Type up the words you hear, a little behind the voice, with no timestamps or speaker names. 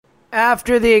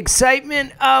After the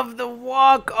excitement of the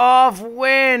walk-off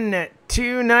win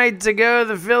 2 nights ago,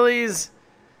 the Phillies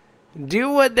do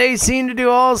what they seem to do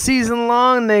all season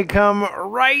long. They come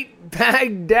right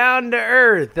back down to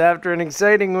earth after an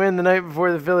exciting win the night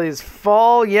before. The Phillies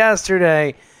fall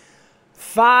yesterday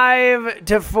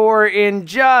 5-4 in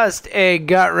just a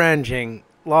gut-wrenching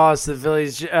loss to the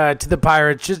Phillies, to the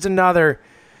Pirates. Just another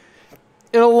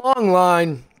in a long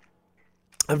line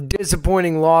of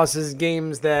disappointing losses,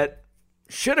 games that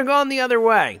should have gone the other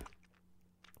way.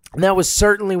 And that was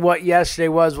certainly what yesterday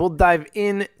was. We'll dive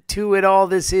into it all.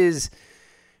 This is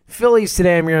Phillies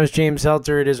Today. I'm your host, James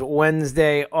Helter. It is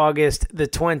Wednesday, August the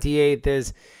 28th.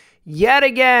 Is yet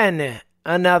again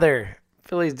another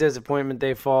Phillies disappointment.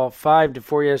 They fall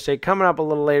 5-4 yesterday. Coming up a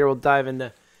little later, we'll dive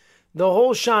into the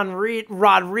whole Sean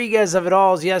Rodriguez of it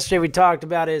all. As yesterday we talked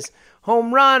about his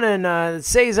home run and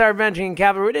Cesar benching and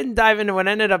Cavalry. We didn't dive into what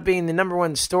ended up being the number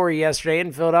one story yesterday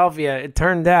in Philadelphia. It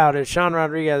turned out, as Sean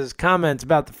Rodriguez's comments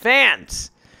about the fans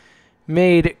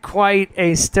made quite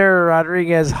a stir.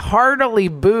 Rodriguez heartily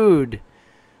booed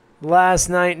last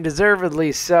night, and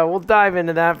deservedly so. We'll dive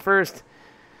into that first.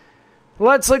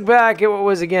 Let's look back at what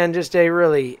was, again, just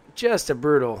a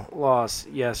brutal loss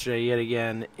yesterday, yet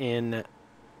again, in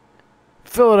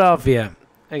Philadelphia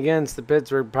against the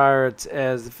Pittsburgh Pirates,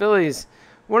 as the Phillies,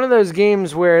 one of those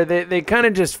games where they kind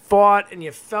of just fought and you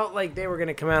felt like they were going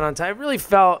to come out on top. I really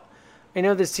felt, I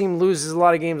know this team loses a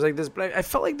lot of games like this, but I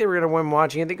felt like they were going to win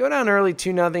watching it. They go down early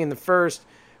 2-0 in the first.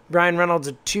 Brian Reynolds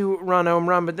a 2-run home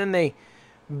run, but then they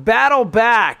battle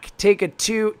back, tie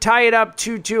it up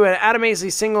 2-2. An Adam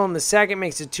Aisley single in the second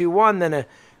makes it 2-1. Then a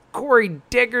Corey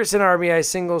Dickerson RBI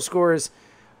single scores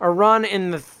a run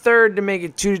in the third to make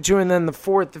it 2-2, and then the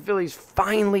fourth, the Phillies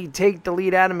finally take the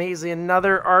lead. Adam Aisley,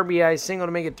 another RBI single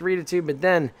to make it 3-2, but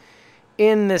then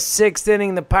in the sixth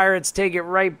inning, the Pirates take it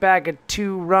right back. A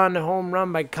 2-run home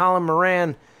run by Colin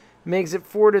Moran makes it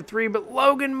 4-3, but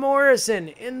Logan Morrison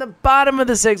in the bottom of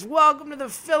the sixth. Welcome to the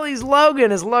Phillies,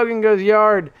 Logan, as Logan goes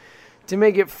yard to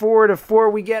make it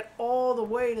 4-4. We get all the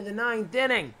way to the ninth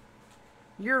inning.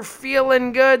 You're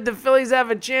feeling good. The Phillies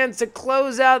have a chance to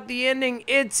close out the inning.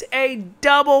 It's a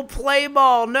double play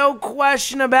ball, no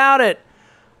question about it.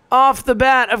 Off the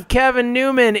bat of Kevin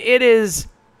Newman, it is,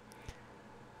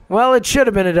 well, it should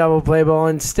have been a double play ball.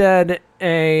 Instead,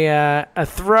 a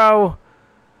throw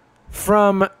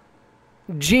from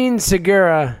Gene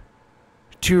Segura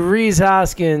to Rhys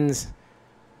Hoskins.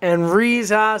 And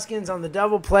Rhys Hoskins on the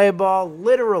double play ball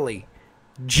literally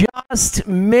just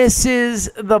misses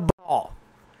the ball.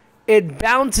 It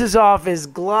bounces off his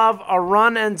glove. A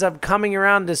run ends up coming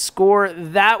around to score.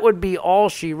 That would be all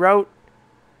she wrote.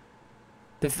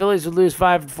 The Phillies would lose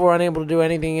 5-4, unable to do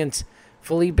anything against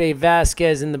Felipe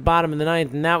Vasquez in the bottom of the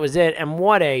ninth, and that was it. And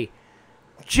what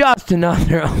just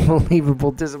another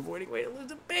unbelievable, disappointing way to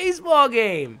lose a baseball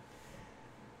game.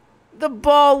 The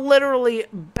ball literally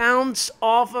bounced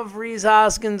off of Rhys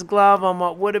Hoskins' glove on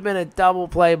what would have been a double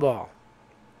play ball.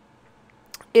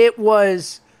 It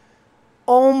was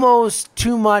almost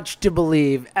too much to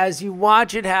believe. As you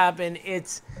watch it happen,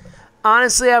 it's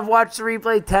honestly, I've watched the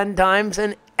replay 10 times,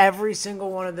 and every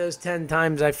single one of those 10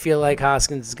 times I feel like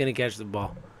Hoskins is going to catch the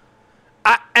ball.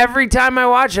 Every time I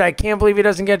watch it, I can't believe he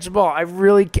doesn't catch the ball.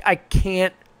 I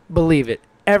can't believe it.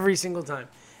 Every single time.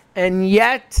 And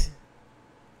yet,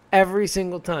 every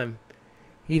single time,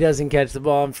 he doesn't catch the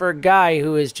ball. And for a guy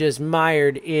who is just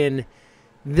mired in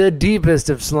the deepest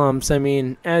of slumps, I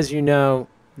mean, as you know,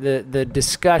 the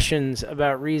discussions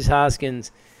about Rhys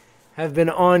Hoskins have been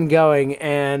ongoing,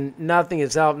 and nothing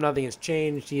has helped, nothing has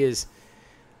changed. He is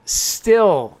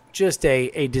still just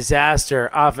a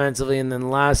disaster offensively, and then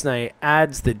last night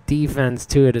adds the defense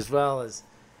to it as well. As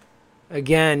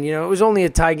again, it was only a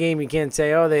tie game. You can't say,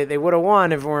 they would have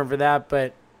won if it weren't for that,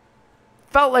 but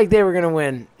felt like they were going to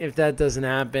win if that doesn't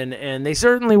happen, and they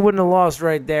certainly wouldn't have lost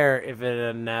right there if it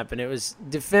hadn't happened. It was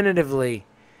definitively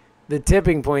the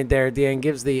tipping point there at the end,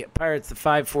 gives the Pirates the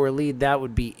 5-4 lead. That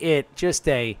would be it. Just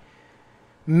a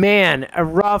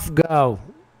rough go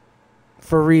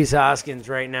for Rhys Hoskins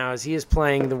right now, as he is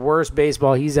playing the worst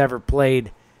baseball he's ever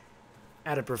played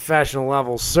at a professional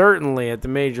level, certainly at the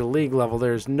major league level.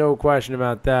 There's no question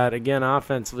about that. Again,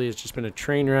 offensively, it's just been a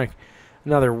train wreck.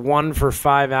 Another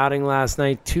 1-for-5 outing last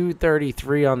night,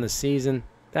 233 on the season.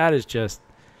 That is just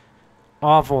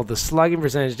awful. The slugging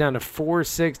percentage down to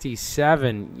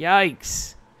 467.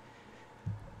 Yikes.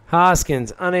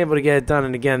 Hoskins unable to get it done,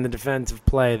 and again, the defensive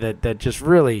play that just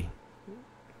really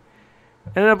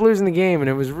ended up losing the game, and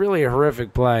it was really a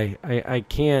horrific play. I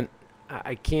can't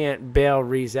bail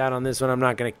Rhys out on this one. I'm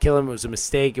not going to kill him. It was a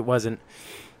mistake. It wasn't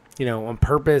on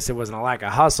purpose. It wasn't a lack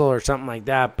of hustle or something like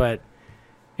that, but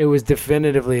it was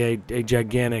definitively a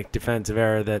gigantic defensive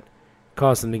error that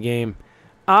cost them the game.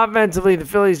 Offensively, the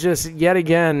Phillies just yet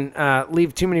again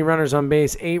leave too many runners on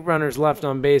base. 8 runners left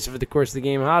on base over the course of the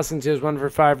game. Hoskins goes 1 for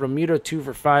 5. Romuto 2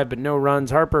 for 5, but no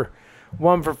runs. Harper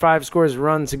 1 for 5, scores a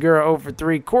run. Segura 0 for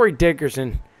 3. Corey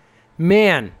Dickerson,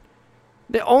 man,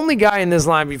 the only guy in this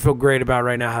line we feel great about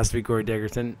right now has to be Corey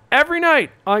Dickerson. Every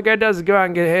night, all the guy does is go out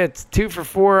and get hits. 2 for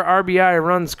 4, RBI, a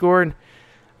run scored.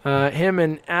 Him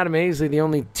and Adam Hazley, the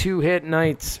only 2 hit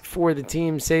nights for the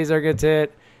team. Cesar gets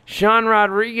hit. Sean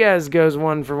Rodriguez goes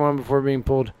 1 for 1 before being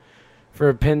pulled for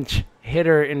a pinch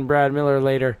hitter in Brad Miller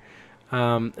later.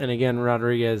 And again,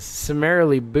 Rodriguez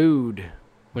summarily booed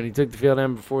when he took the field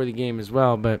end before the game as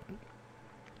well. But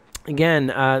again,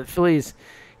 the Phillies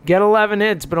get 11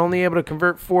 hits, but only able to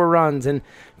convert 4 runs. And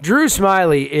Drew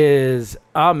Smyly is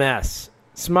a mess.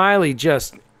 Smyly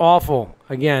just awful.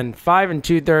 Again, 5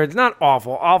 2/3. Not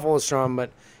awful. Awful is strong,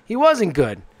 but he wasn't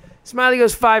good. Smyly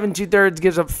goes 5 2/3,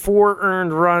 gives up 4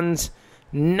 earned runs,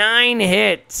 9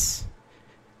 hits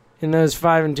in those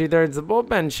 5 2/3. The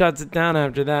bullpen shuts it down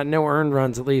after that. No earned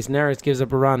runs, at least. Neris gives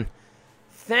up a run.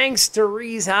 Thanks to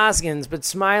Rhys Hoskins, but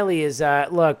Smyly is,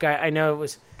 look, I know it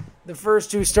was the first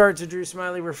 2 starts of Drew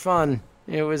Smyly were fun.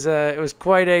 It was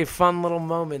quite a fun little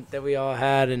moment that we all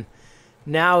had, and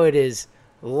now it is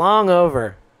long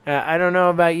over. I don't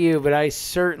know about you, but I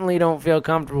certainly don't feel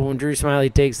comfortable when Drew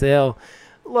Smyly takes the hill.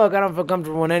 Look, I don't feel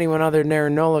comfortable when anyone other than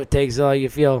Aaron Nola takes the hill. You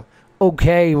feel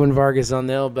okay when Vargas is on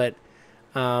the hill, but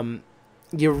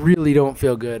you really don't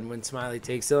feel good when Smyly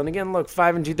takes the hill. And again, look,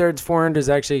 5 2/3, 4 earned is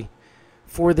actually,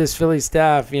 for this Philly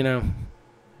staff,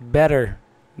 better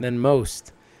than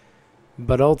most.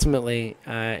 But ultimately,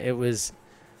 it was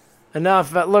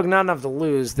enough. Look, not enough to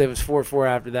lose. There was 4-4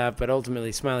 after that, but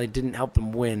ultimately Smyly didn't help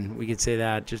them win. We could say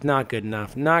that. Just not good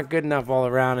enough. Not good enough all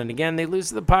around. And again, they lose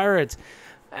to the Pirates.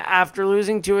 After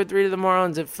losing 2 or 3 to the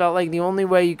Marlins, it felt like the only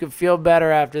way you could feel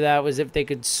better after that was if they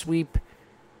could sweep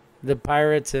the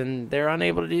Pirates, and they're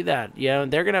unable to do that. They're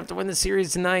going to have to win the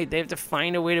series tonight. They have to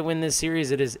find a way to win this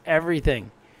series. It is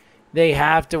everything. They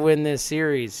have to win this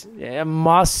series. A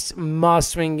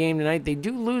must-win game tonight. They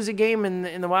do lose a game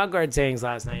in the wild card standings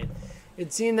last night.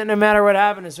 It seemed that no matter what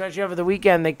happened, especially over the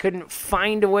weekend, they couldn't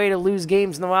find a way to lose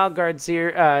games in the wild card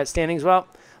standings. Well,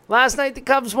 last night the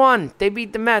Cubs won. They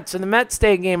beat the Mets, so the Mets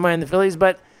stay a game behind the Phillies,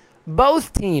 but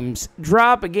both teams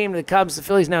drop a game to the Cubs. The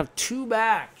Phillies now have 2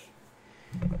 back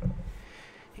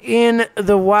in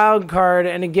the wild card.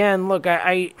 And again, look,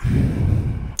 I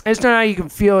just don't know how you can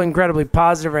feel incredibly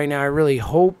positive right now. I really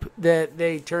hope that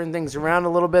they turn things around a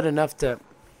little bit, enough to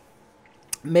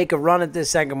make a run at this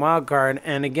second wild card.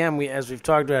 And again, as we've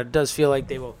talked about, it does feel like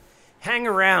they will hang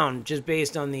around just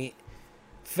based on the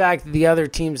fact that the other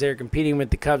teams they're competing with,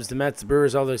 the Cubs, the Mets, the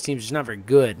Brewers, all those teams, are just not very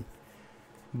good.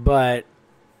 But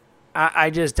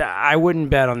I wouldn't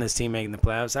bet on this team making the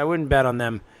playoffs. I wouldn't bet on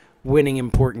them winning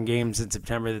important games in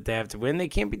September that they have to win. They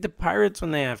can't beat the Pirates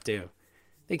when they have to.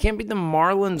 They can't beat the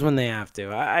Marlins when they have to.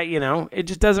 It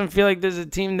just doesn't feel like there's a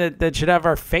team that should have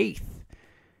our faith.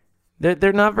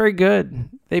 They're not very good.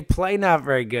 They play not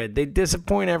very good. They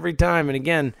disappoint every time. And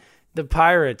again, the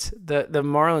Pirates, the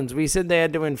Marlins, we said they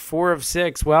had to win 4 of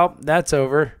 6. Well, that's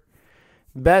over.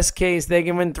 Best case, they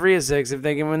can win 3 of 6 if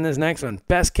they can win this next one.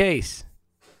 Best case.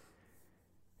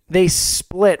 They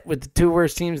split with the 2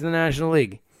 worst teams in the National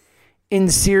League in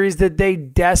series that they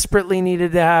desperately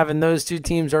needed to have, and those 2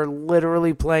 teams are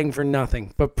literally playing for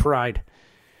nothing but pride.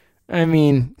 I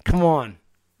mean, come on.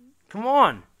 Come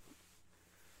on.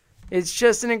 It's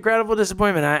just an incredible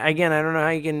disappointment. I don't know how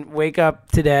you can wake up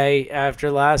today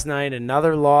after last night,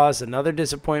 another loss, another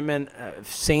disappointment,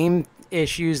 same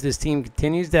issues this team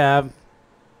continues to have.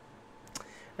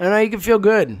 I don't know how you can feel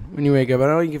good when you wake up. I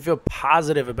don't know how you can feel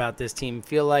positive about this team.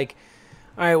 Feel like,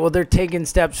 all right, well, they're taking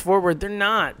steps forward. They're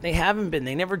not. They haven't been.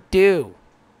 They never do.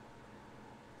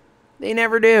 They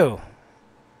never do.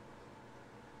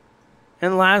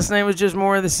 And last night was just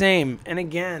more of the same. And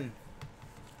again,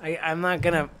 I'm not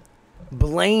going to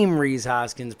blame Rhys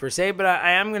Hoskins per se, but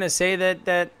I am going to say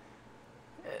that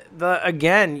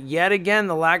yet again,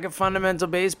 the lack of fundamental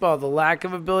baseball, the lack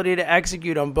of ability to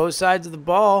execute on both sides of the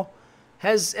ball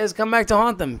has come back to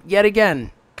haunt them yet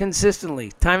again,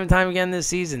 consistently, time and time again this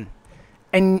season.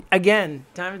 And again,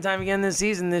 time and time again this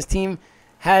season, this team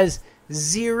has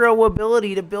zero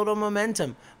ability to build on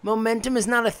momentum. Momentum is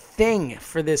not a thing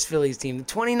for this Phillies team. The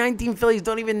 2019 Phillies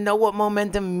don't even know what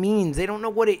momentum means. They don't know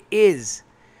what it is,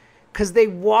 because they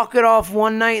walk it off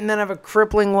one night and then have a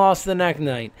crippling loss the next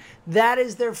night. That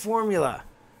is their formula.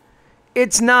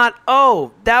 It's not,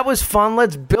 oh, that was fun,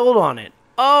 let's build on it.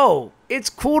 Oh, It's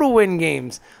cool to win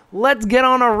games. Let's get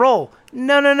on a roll.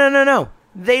 No.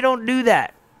 They don't do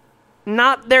that.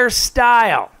 Not their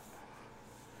style.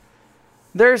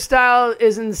 Their style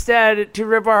is instead to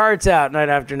rip our hearts out night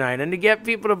after night and to get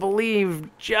people to believe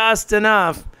just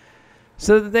enough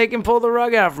so that they can pull the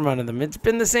rug out from under them. It's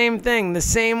been the same thing, the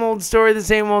same old story, the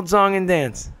same old song and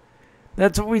dance.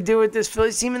 That's what we do with this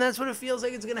Phillies team, and that's what it feels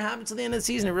like it's going to happen till the end of the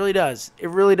season. It really does. It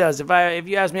really does. If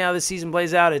you ask me how this season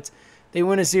plays out, it's they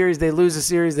win a series, they lose a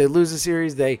series, they lose a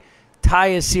series, they tie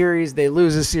a series, they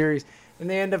lose a series, and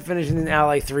they end up finishing out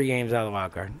like 3 games out of the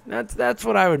wild card. That's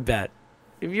what I would bet.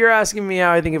 If you're asking me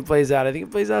how I think it plays out, I think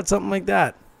it plays out something like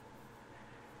that.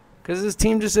 Because this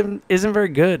team just isn't very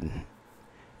good.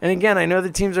 And again, I know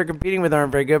the teams they're competing with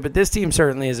aren't very good, but this team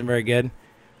certainly isn't very good.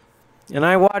 And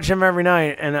I watch them every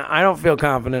night, and I don't feel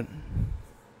confident.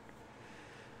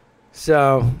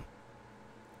 So,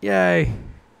 yay.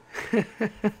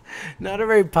 Not a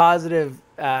very positive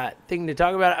thing to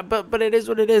talk about, but it is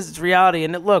what it is. It's reality.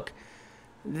 And look,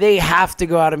 they have to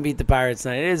go out and beat the Pirates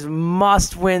tonight. It is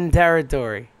must-win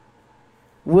territory.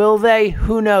 Will they?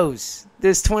 Who knows?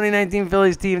 This 2019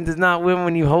 Phillies team does not win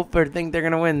when you hope or think they're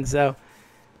going to win. So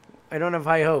I don't have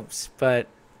high hopes, but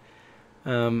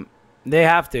they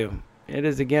have to. It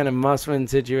is, again, a must-win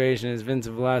situation as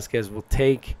Vincent Velasquez will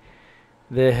take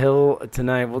the hill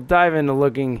tonight. We'll dive into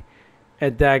looking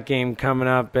at that game coming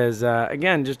up as,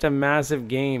 again, just a massive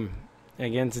game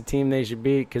against a team they should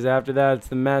beat, because after that it's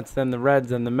the Mets, then the Reds,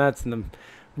 then the Mets, and the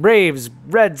Braves,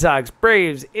 Red Sox,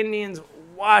 Braves, Indians,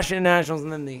 Washington Nationals,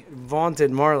 and then the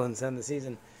vaunted Marlins to end the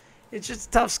season. It's just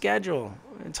a tough schedule.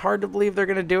 It's hard to believe they're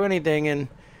going to do anything, and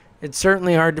it's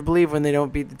certainly hard to believe when they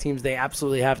don't beat the teams they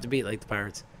absolutely have to beat, like the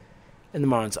Pirates and the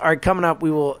Marlins. All right, coming up,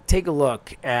 we will take a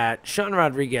look at Sean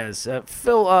Rodriguez.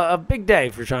 Phil, a big day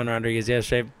for Sean Rodriguez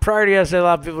yesterday. Prior to yesterday, a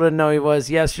lot of people didn't know he was.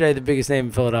 Yesterday, the biggest name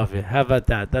in Philadelphia. How about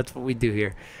that? That's what we do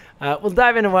here. We'll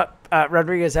dive into what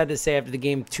Rodriguez had to say after the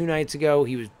game 2 nights ago.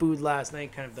 He was booed last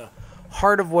night, kind of the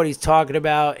heart of what he's talking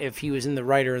about, if he was in the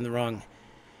right or in the wrong,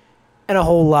 and a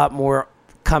whole lot more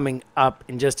coming up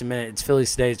in just a minute. It's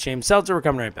Phillies Today. It's James Seltzer. We're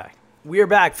coming right back. We are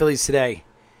back, Phillies Today.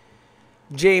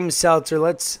 James Seltzer.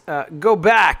 Let's go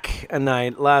back a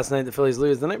night. Last night, the Phillies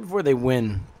lose. The night before, they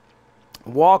win.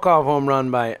 Walk-off home run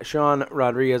by Sean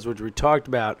Rodriguez, which we talked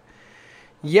about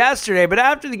yesterday. But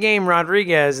after the game,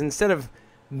 Rodriguez, instead of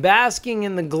basking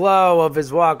in the glow of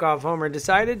his walk-off homer,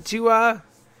 decided to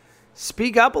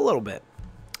speak up a little bit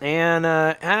and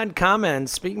had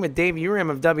comments. Speaking with Dave Urim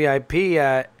of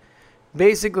WIP,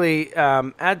 basically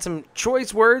had some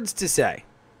choice words to say.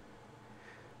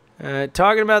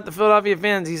 Talking about the Philadelphia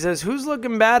fans, he says, "Who's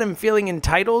looking bad and feeling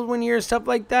entitled when you hear stuff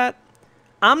like that?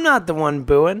 I'm not the one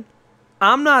booing.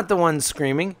 I'm not the one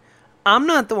screaming. I'm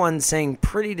not the one saying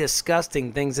pretty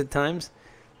disgusting things at times.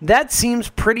 That seems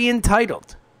pretty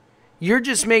entitled. You're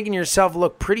just making yourself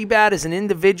look pretty bad as an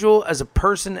individual, as a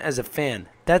person, as a fan.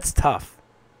 That's tough.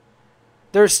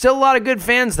 There are still a lot of good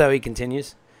fans, though," he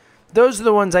continues. "Those are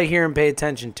the ones I hear and pay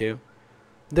attention to.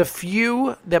 The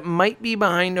few that might be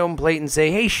behind home plate and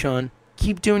say, 'Hey, Sean,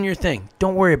 keep doing your thing.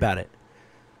 Don't worry about it.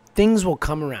 Things will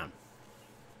come around.'"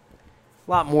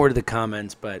 A lot more to the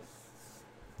comments, but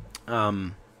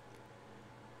Sean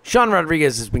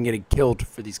Rodriguez has been getting killed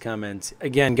for these comments.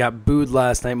 Again, got booed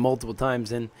last night multiple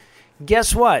times, and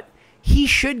guess what? He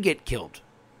should get killed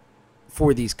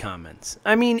for these comments.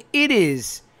 I mean, it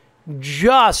is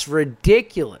just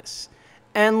ridiculous.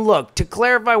 And look, to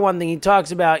clarify one thing, he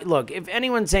talks about, look, if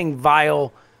anyone's saying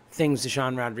vile things to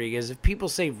Sean Rodriguez, if people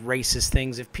say racist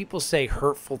things, if people say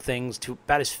hurtful things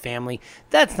about his family,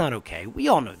 that's not okay. We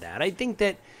all know that. I think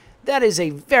that is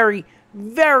a very,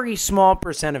 very small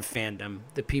percent of fandom,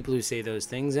 the people who say those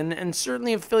things, and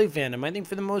certainly of Philly fandom. I think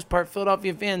for the most part,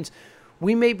 Philadelphia fans,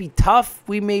 we may be tough,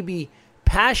 we may be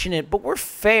passionate, but we're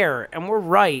fair, and we're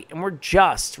right, and we're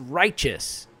just,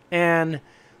 righteous. And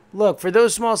look, for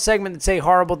those small segments that say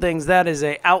horrible things, that is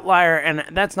an outlier, and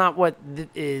that's not what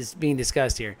is being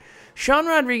discussed here. Sean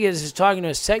Rodriguez is talking to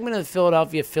a segment of the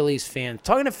Philadelphia Phillies fans,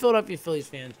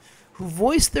 who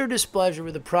voiced their displeasure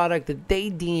with a product that they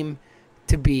deem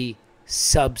to be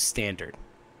substandard.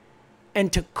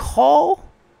 And to call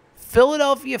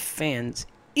Philadelphia fans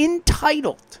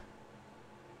entitled,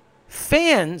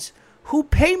 fans who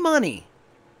pay money,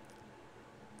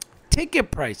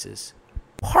 ticket prices,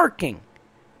 parking,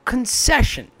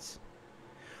 concessions,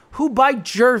 who buy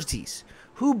jerseys,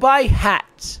 who buy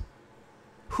hats,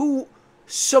 who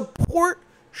support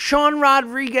Sean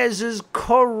Rodriguez's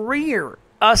career,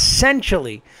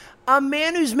 essentially. A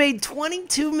man who's made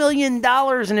 $22 million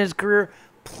in his career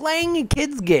playing a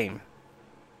kid's game.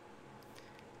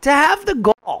 To have the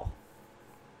gall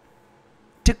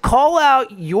to call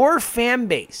out your fan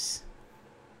base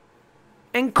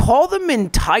and call them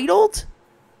entitled?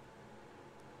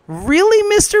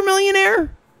 Really, Mr.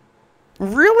 Millionaire?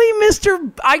 Really,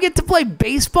 Mr. I get to play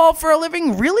baseball for a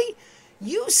living? Really?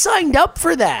 You signed up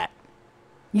for that.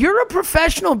 You're a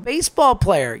professional baseball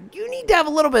player. You need to have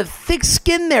a little bit of thick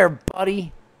skin there,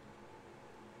 buddy.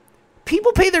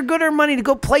 People pay their good-earned money to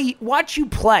go play, watch you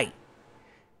play.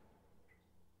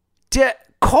 To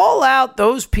call out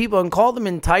those people and call them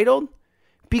entitled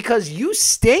because you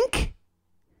stink?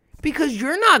 Because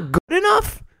you're not good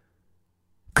enough?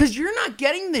 Because you're not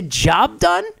getting the job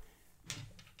done?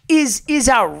 Is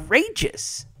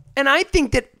outrageous. And I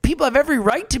think that people have every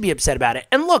right to be upset about it.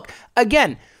 And look,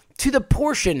 again, to the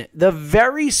portion, the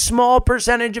very small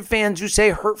percentage of fans who say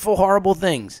hurtful, horrible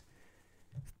things.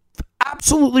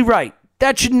 Absolutely right.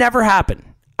 That should never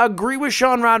happen. Agree with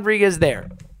Sean Rodriguez there.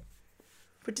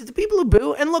 But to the people who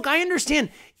boo, and look, I understand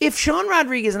if Sean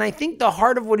Rodriguez, and I think the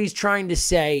heart of what he's trying to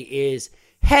say is,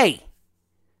 hey,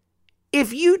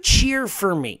 if you cheer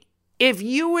for me, if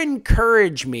you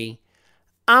encourage me,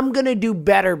 I'm going to do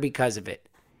better because of it.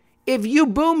 If you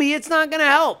boo me, it's not going to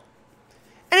help.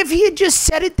 And if he had just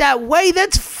said it that way,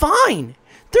 that's fine.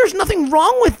 There's nothing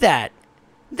wrong with that.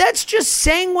 That's just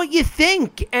saying what you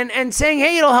think and saying,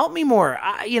 hey, it'll help me more,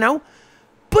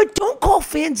 But don't call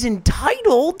fans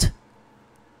entitled.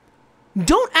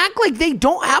 Don't act like they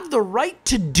don't have the right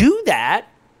to do that.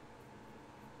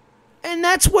 And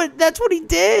that's what he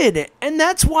did. And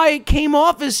that's why it came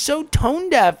off as so tone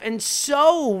deaf and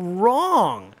so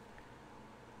wrong.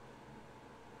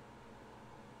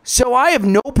 So I have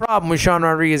no problem with Sean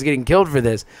Rodriguez getting killed for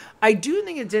this. I do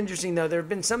think it's interesting, though. There have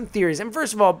been some theories. And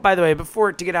first of all, by the way,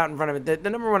 before to get out in front of it, the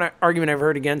number one argument I've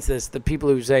heard against this, the people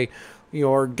who say,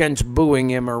 are against booing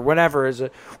him or whatever, is,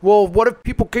 well, what if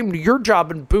people came to your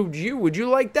job and booed you? Would you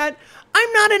like that?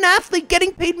 I'm not an athlete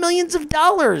getting paid millions of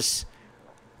dollars.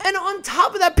 And on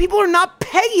top of that, people are not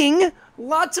paying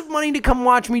lots of money to come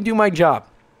watch me do my job.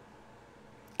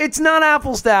 It's not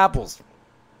apples to apples.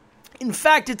 In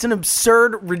fact, it's an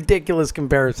absurd, ridiculous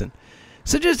comparison.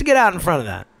 So just to get out in front of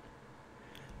that.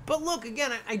 But look,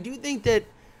 again, I do think that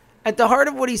at the heart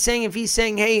of what he's saying, if he's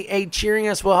saying, hey, cheering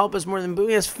us will help us more than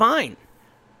booing us, fine.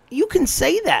 You can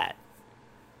say that.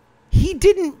 He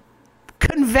didn't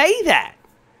convey that.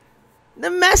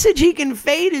 The message he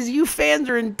conveyed is you fans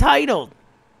are entitled.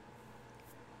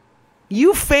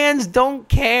 You fans don't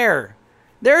care.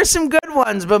 There are some good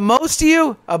ones, but most of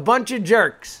you, a bunch of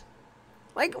jerks.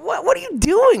 Like, what are you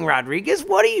doing, Rodriguez?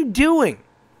 What are you doing?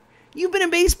 You've been in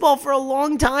baseball for a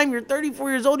long time. You're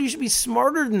 34 years old. You should be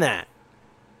smarter than that.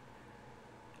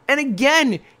 And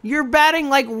again, you're batting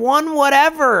like one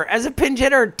whatever as a pinch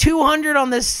hitter, 200 on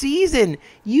the season.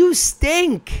 You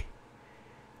stink.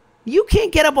 You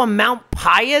can't get up on Mount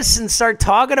Pius and start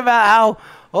talking about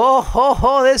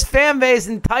how, this fan base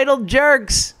entitled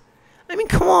jerks. I mean,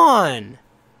 come on.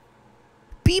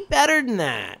 Be better than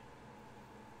that.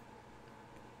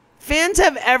 Fans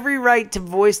have every right to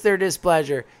voice their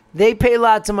displeasure. They pay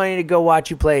lots of money to go watch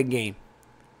you play a game.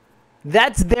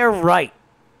 That's their right.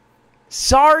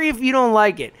 Sorry if you don't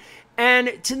like it.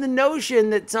 And to the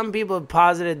notion that some people have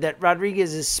posited that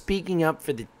Rodriguez is speaking up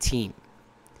for the team.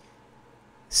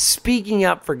 Speaking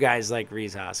up for guys like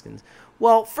Rhys Hoskins.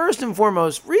 Well, first and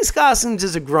foremost, Rhys Hoskins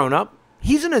is a grown-up.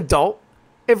 He's an adult.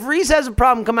 If Rhys has a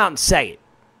problem, come out and say it.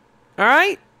 All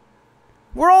right?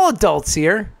 We're all adults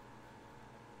here.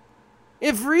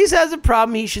 If Rhys has a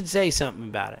problem, he should say something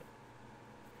about it.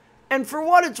 And for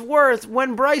what it's worth,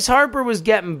 when Bryce Harper was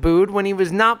getting booed, when he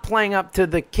was not playing up to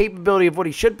the capability of what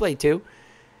he should play to,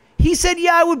 he said,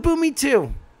 yeah, I would boo me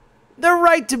too. They're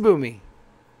right to boo me.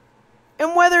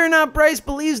 And whether or not Bryce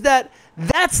believes that,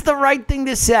 that's the right thing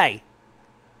to say.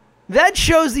 That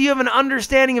shows that you have an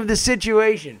understanding of the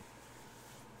situation.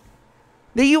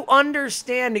 That you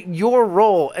understand your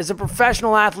role as a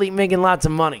professional athlete making lots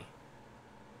of money.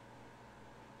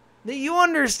 That you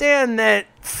understand that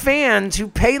fans who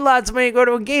pay lots of money to go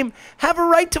to a game have a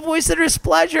right to voice their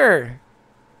displeasure.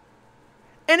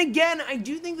 And again, I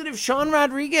do think that if Sean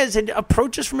Rodriguez had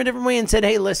approached us from a different way and said,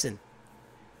 hey, listen,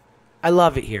 I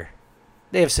love it here.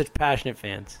 They have such passionate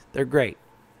fans. They're great.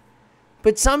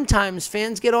 But sometimes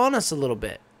fans get on us a little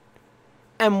bit.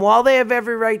 And while they have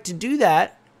every right to do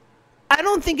that, I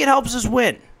don't think it helps us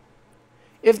win.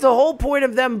 If the whole point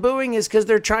of them booing is because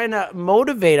they're trying to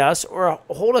motivate us or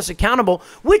hold us accountable,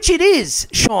 which it is,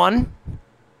 Sean,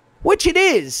 which it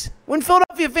is. When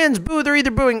Philadelphia fans boo, they're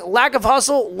either booing lack of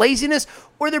hustle, laziness,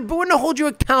 or they're booing to hold you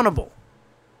accountable.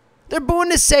 They're booing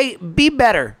to say, be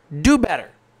better, do better.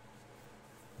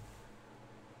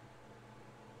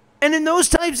 And in those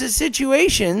types of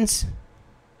situations,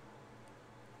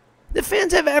 The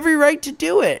fans have every right to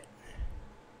do it.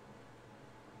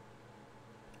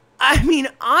 I mean,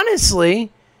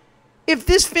 honestly, if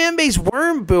this fan base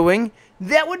weren't booing,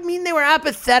 that would mean they were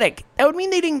apathetic. That would mean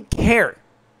they didn't care.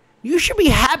 You should be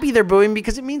happy they're booing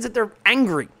because it means that they're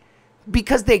angry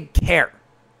because they care.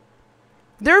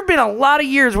 There have been a lot of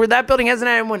years where that building hasn't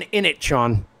had anyone in it,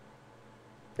 Sean.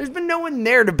 There's been no one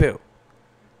there to boo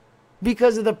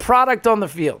because of the product on the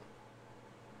field.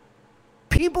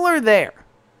 People are there.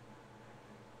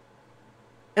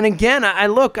 And again,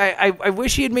 I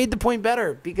wish he had made the point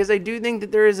better because I do think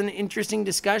that there is an interesting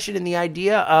discussion in the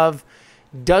idea of,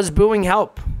 does booing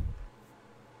help?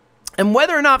 And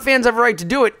whether or not fans have a right to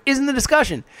do it isn't the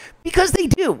discussion. Because they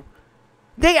do.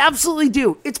 They absolutely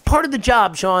do. It's part of the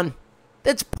job, Sean.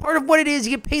 That's part of what it is.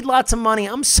 You get paid lots of money.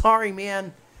 I'm sorry,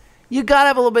 man. You got to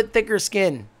have a little bit thicker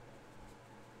skin.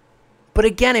 But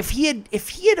again, if he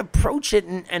had approached it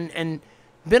and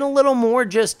been a little more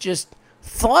just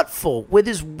thoughtful with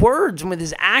his words and with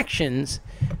his actions,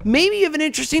 maybe you have an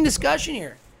interesting discussion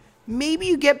here. Maybe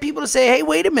you get people to say, hey,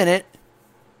 wait a minute.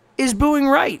 Is booing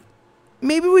right?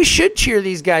 Maybe we should cheer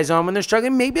these guys on when they're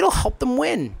struggling. Maybe it'll help them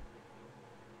win.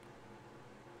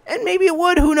 And maybe it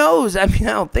would. Who knows? I mean,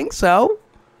 I don't think so.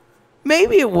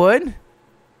 Maybe it would.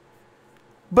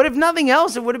 But if nothing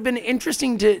else, it would have been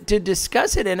interesting to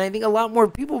discuss it. And I think a lot more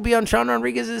people will be on Sean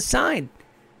Rodriguez's side.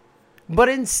 But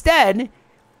instead,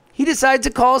 he decides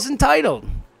to call us entitled.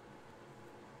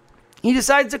 He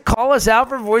decides to call us out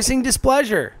for voicing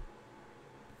displeasure.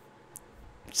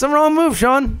 It's the wrong move,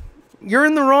 Sean. You're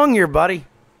in the wrong here, buddy.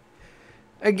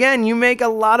 Again, you make a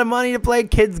lot of money to play a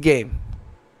kid's game.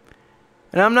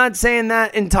 And I'm not saying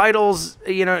that entitles,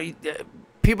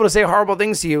 people to say horrible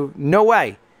things to you. No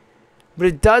way. But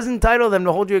it does entitle them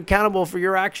to hold you accountable for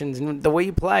your actions and the way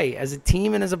you play as a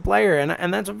team and as a player.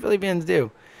 And that's what Philly fans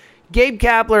do. Gabe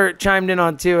Kapler chimed in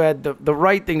on, too, had the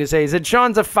right thing to say. He said,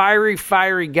 Sean's a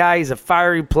fiery guy. He's a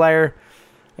fiery player.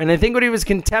 And I think what he was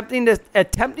attempting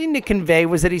to convey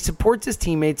was that he supports his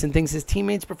teammates and thinks his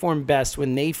teammates perform best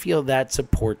when they feel that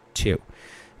support, too.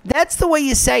 That's the way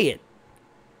you say it.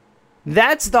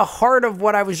 That's the heart of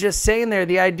what I was just saying there,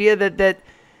 the idea that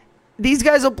these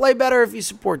guys will play better if you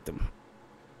support them.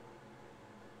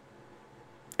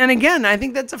 And again, I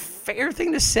think that's a fair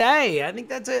thing to say. I think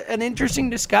that's an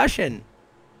interesting discussion.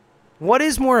 What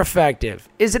is more effective?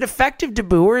 Is it effective to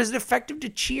boo or is it effective to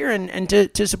cheer and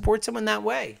to support someone that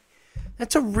way?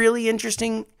 That's a really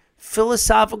interesting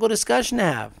philosophical discussion to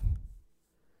have.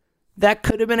 That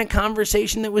could have been a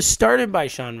conversation that was started by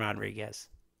Sean Rodriguez.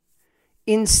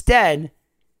 Instead,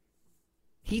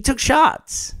 he took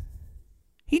shots.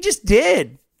 He just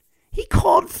did. He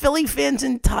called Philly fans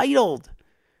entitled.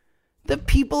 The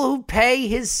people who pay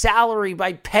his salary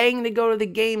by paying to go to the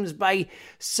games, by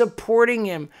supporting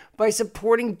him, by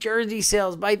supporting jersey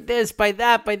sales, by this, by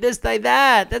that, by this, by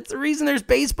that. That's the reason there's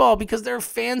baseball, because there are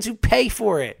fans who pay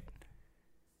for it.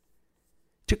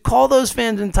 To call those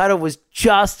fans entitled was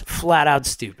just flat out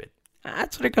stupid.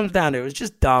 That's what it comes down to. It was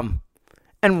just dumb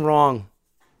and wrong.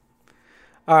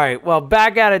 All right, well,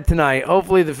 back at it tonight.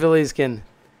 Hopefully the Phillies can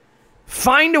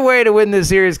find a way to win this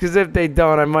series, because if they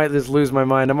don't, I might just lose my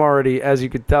mind. I'm already, as you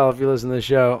could tell if you listen to the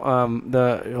show,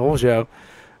 the whole show,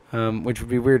 which would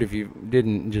be weird if you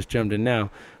didn't and just jumped in now.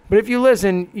 But if you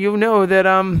listen, you know that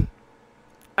I'm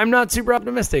not super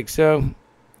optimistic. So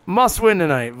must win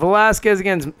tonight. Velasquez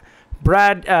against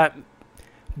Brad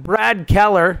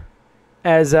Keller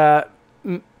as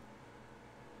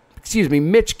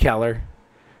Mitch Keller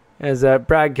as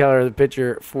Brad Keller, the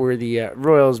pitcher for the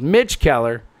Royals. Mitch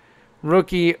Keller,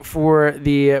 rookie for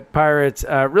the Pirates.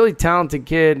 Really talented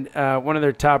kid, one of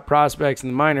their top prospects in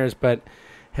the minors, but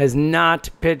has not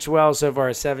pitched well so far.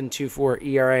 A 7.24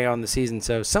 ERA on the season.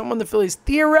 So someone the Phillies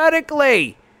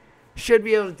theoretically should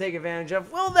be able to take advantage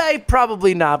of. Will they?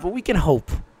 Probably not, but we can hope.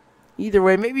 Either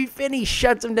way, maybe Vinny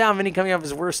shuts him down. Vinny coming off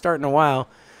his worst start in a while.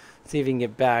 See if he can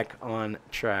get back on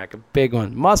track. A big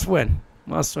one. Must win.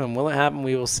 Must win. Will it happen?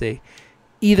 We will see.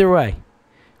 Either way,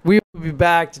 we will be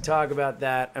back to talk about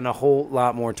that and a whole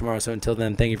lot more tomorrow. So until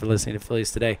then, thank you for listening to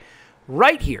Phillies Today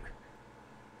right here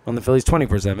on the Phillies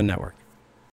 24/7 Network.